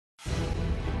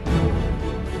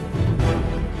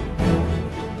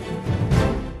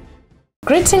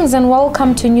Greetings and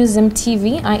welcome to Newsm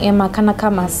TV. I am Akanaka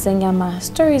Masenyama.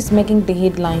 Stories making the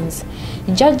headlines.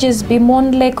 Judges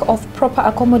bemoan lack of proper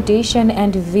accommodation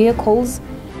and vehicles.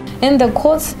 In the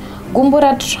courts,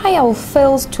 Gumbura trial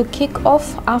fails to kick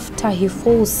off after he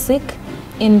falls sick.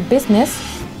 In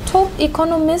business, top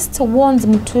economist warns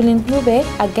Mthuli Ncube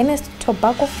against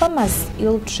tobacco farmers'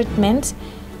 ill treatment.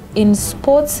 In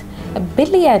sports,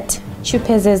 billiard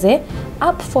Chupezeze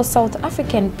up for South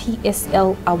African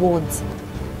PSL awards.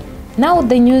 Now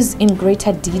the news in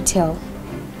greater detail.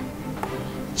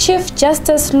 Chief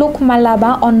Justice Luke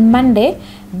Malaba on Monday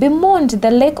bemoaned the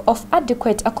lack of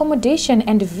adequate accommodation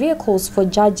and vehicles for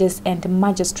judges and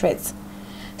magistrates.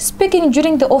 Speaking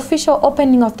during the official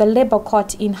opening of the Labour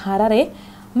Court in Harare,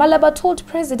 Malaba told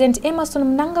President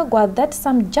Emmerson Mnangagwa that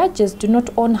some judges do not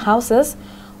own houses,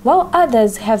 while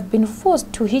others have been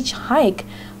forced to hitchhike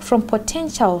from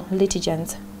potential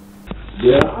litigants.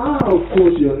 There are, of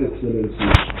course, Your Excellency,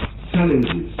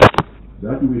 challenges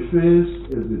that we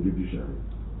face as the judiciary.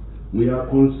 We are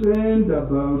concerned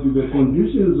about the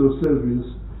conditions of service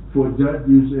for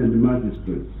judges and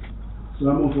magistrates.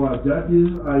 Some of our judges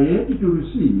are yet to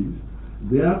receive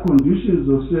their conditions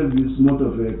of service motor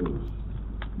vehicles.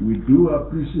 We do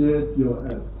appreciate, Your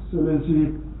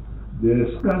Excellency,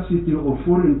 the scarcity of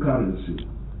foreign currency,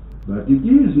 but it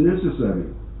is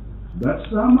necessary that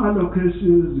some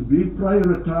allocations be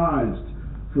prioritized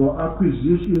for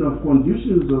acquisition of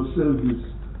conditions of service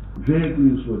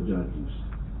vehicles for judges.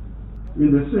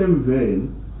 In the same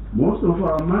vein, most of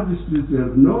our magistrates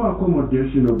have no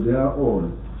accommodation of their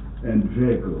own and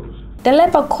vehicles. The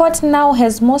Labour Court now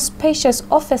has more spacious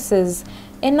offices,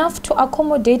 enough to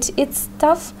accommodate its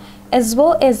staff as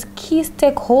well as key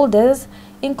stakeholders,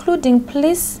 including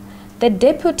police, the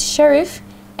deputy sheriff,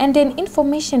 and an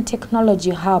information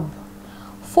technology hub.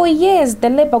 For years, the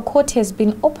Labour Court has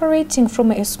been operating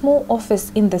from a small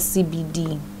office in the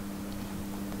CBD.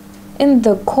 In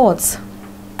the courts,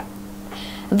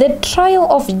 the trial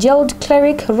of jailed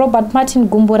cleric Robert Martin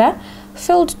Gumbura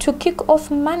failed to kick off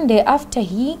Monday after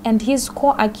he and his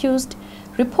co-accused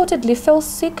reportedly fell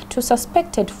sick to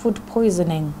suspected food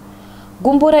poisoning.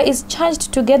 Gumbura is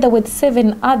charged together with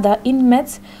 7 other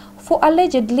inmates for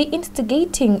allegedly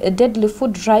instigating deadly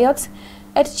food riots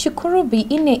at Chikurubi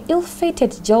in a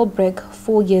ill-fated jailbreak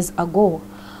 4 years ago.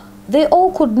 They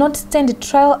all could not stand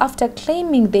trial after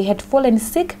claiming they had fallen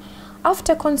sick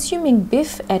after consuming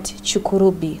beef at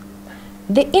Chikurubi.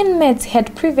 The inmates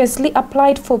had previously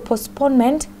applied for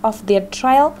postponement of their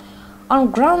trial on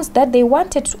grounds that they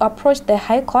wanted to approach the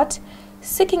High Court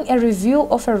seeking a review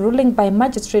of a ruling by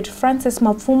Magistrate Francis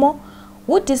Mapfumo,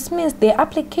 who dismissed their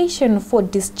application for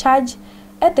discharge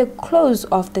at the close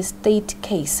of the state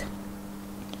case.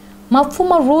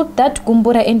 Mapfumo ruled that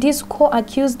Gumbura and his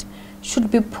co-accused should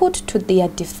be put to their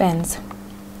defense.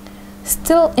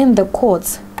 Still in the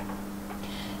courts,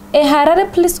 a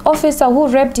Harare police officer who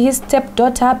raped his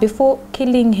stepdaughter before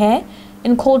killing her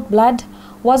in cold blood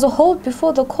was hauled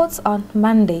before the courts on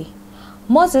Monday.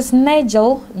 Moses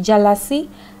Nigel Jalasi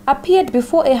appeared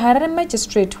before a Harare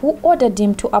magistrate who ordered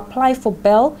him to apply for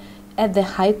bail at the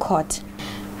High Court.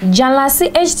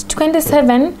 Jalasi, aged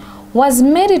 27, was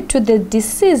married to the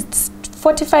deceased's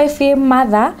 45-year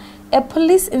mother, a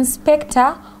police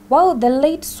inspector, while the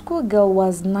late schoolgirl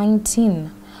was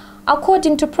 19.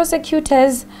 According to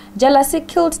prosecutors, Jalasi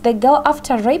killed the girl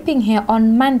after raping her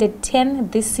on Monday 10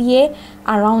 this year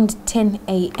around 10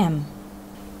 a.m.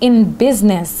 In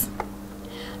business,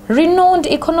 renowned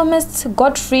economist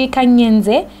Godfrey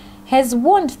Kanyenze has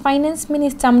warned Finance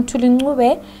Minister Mthuli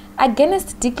Ncube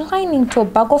against declining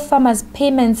tobacco farmers'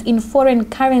 payments in foreign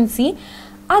currency,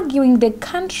 arguing the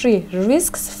country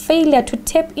risks failure to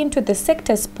tap into the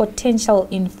sector's potential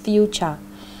in future.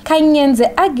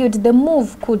 Kanyenze argued the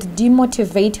move could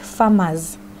demotivate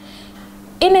farmers.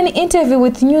 In an interview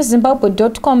with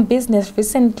NewZimbabwe.com Business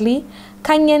recently,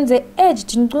 Kanyenze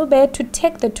urged Ncube to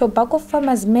take the tobacco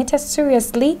farmers' matter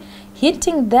seriously,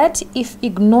 hinting that if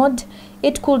ignored,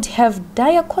 it could have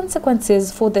dire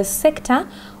consequences for the sector,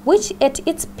 which at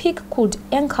its peak could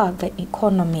anchor the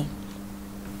economy.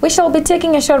 We shall be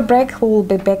taking a short break. We will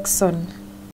be back soon.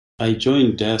 I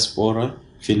joined Diaspora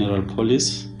Funeral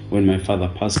Police when my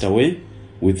father passed away.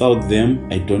 Without them,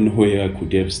 I don't know where I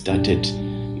could have started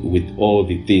with all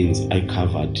the things I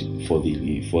covered for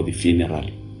the funeral.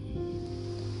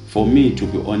 For me, to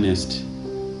be honest,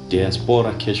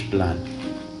 Diaspora cash plan,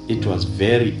 it was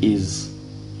very easy,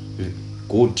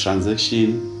 good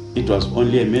transaction. It was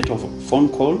only a matter of a phone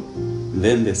call.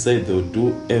 Then they said they would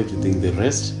do everything the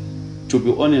rest. To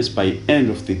be honest, by end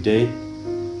of the day,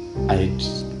 I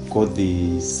got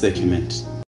the settlement.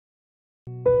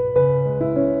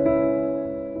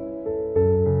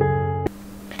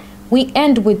 We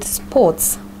end with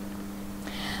sports.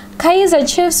 Kaizer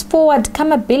Chiefs forward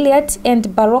Kama Billiat and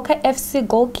Baroka FC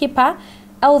goalkeeper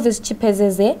Elvis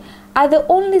Chipezeze are the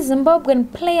only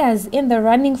Zimbabwean players in the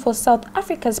running for South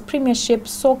Africa's Premiership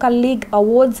Soccer League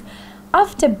awards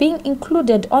after being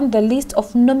included on the list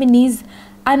of nominees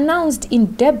announced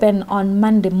in Durban on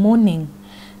Monday morning.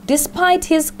 Despite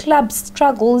his club's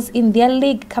struggles in their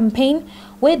league campaign,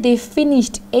 where they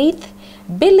finished 8th,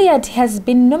 Billiat has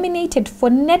been nominated for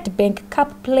Nedbank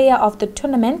Cup Player of the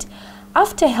Tournament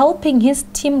after helping his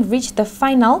team reach the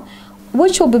final,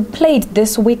 which will be played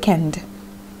this weekend.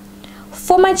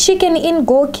 Former Chicken Inn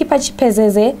goalkeeper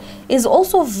Chipezeze is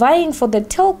also vying for the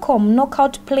Telkom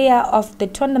Knockout Player of the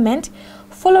Tournament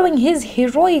following his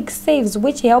heroic saves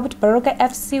which helped Baroka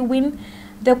FC win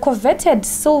the coveted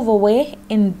silverware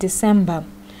in December.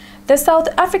 The South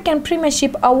African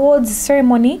Premiership Awards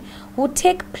ceremony will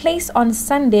take place on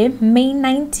Sunday, May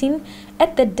 19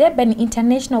 at the Durban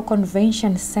International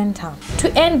Convention Centre.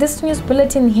 To end this news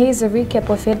bulletin, here's a recap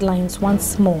of headlines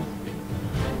once more.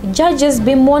 Judges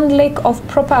bemoan lack of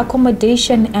proper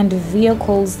accommodation and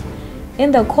vehicles.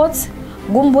 In the courts,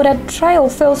 Gumbura trial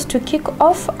fails to kick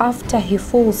off after he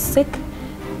falls sick.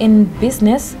 In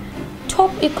business,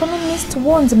 top economist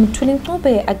warns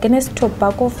Mtuli against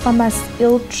tobacco farmers'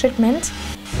 ill treatment.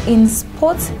 In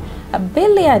sports,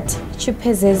 Billiat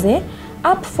Chipezeze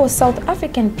up for South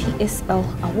African PSL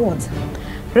Awards.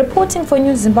 Reporting for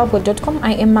NewsZimbabwe.com,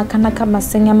 I am Makanaka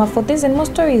Masenyama. For these and more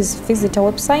stories, visit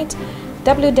our website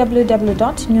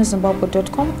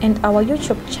www.newszimbabwe.com and our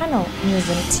YouTube channel,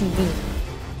 NewsZim TV.